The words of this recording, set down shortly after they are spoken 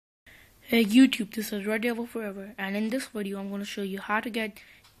Hey YouTube, this is Red Devil Forever, and in this video I'm going to show you how to get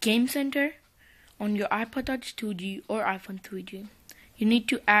Gamecenter on your iPod Touch 2G or iPhone 3G. You need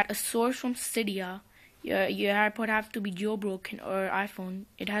to add a source from Cydia. Your iPod has to be jailbroken, or iPhone,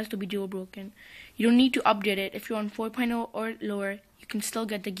 it has to be jailbroken. You don't need to update it. If you're on 4.0 or lower, you can still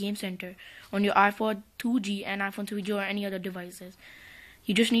get the Gamecenter on your iPod 2G and iPhone 3G or any other devices.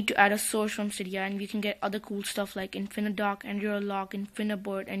 You just need to add a source from Cydia, and you can get other cool stuff like InfiniDock, AndroidLock,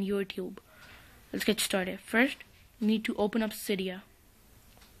 InfiniBoard, and YouTube. Let's get started. First, you need to open up Cydia.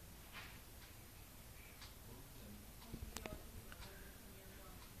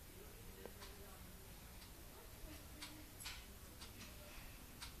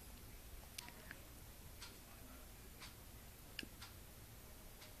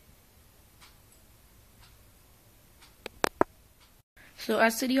 So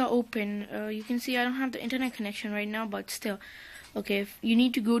as Cydia open, you can see I don't have the internet connection right now, but still. Okay, if you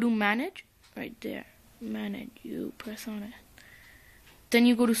need to go to manage, right there, manage, you press on it. Then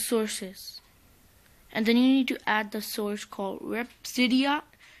you go to sources, and then you need to add the source called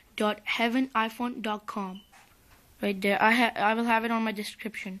cydia.heaveniphone.com. Right there, I will have it on my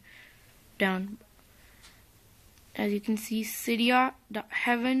description down. As you can see,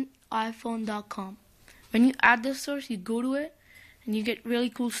 cydia.heaveniphone.com. When you add this source, you go to it, and you get really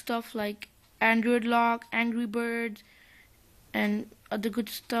cool stuff like AndroidLock, Angry Birds, and other good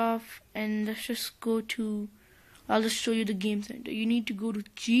stuff. And let's just go to, I'll just show you the Gamecenter. You need to go to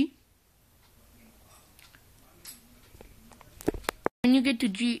G. When you get to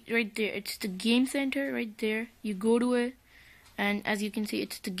G, right there, it's the Gamecenter right there. You go to it, and as you can see,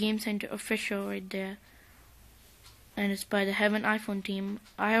 it's the Gamecenter official right there. And it's by the Heaven iPhone team.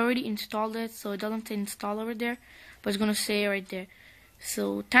 I already installed it, so it doesn't say install over there, but it's gonna say right there.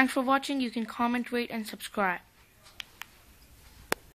 So thanks for watching. You can comment, rate, and subscribe.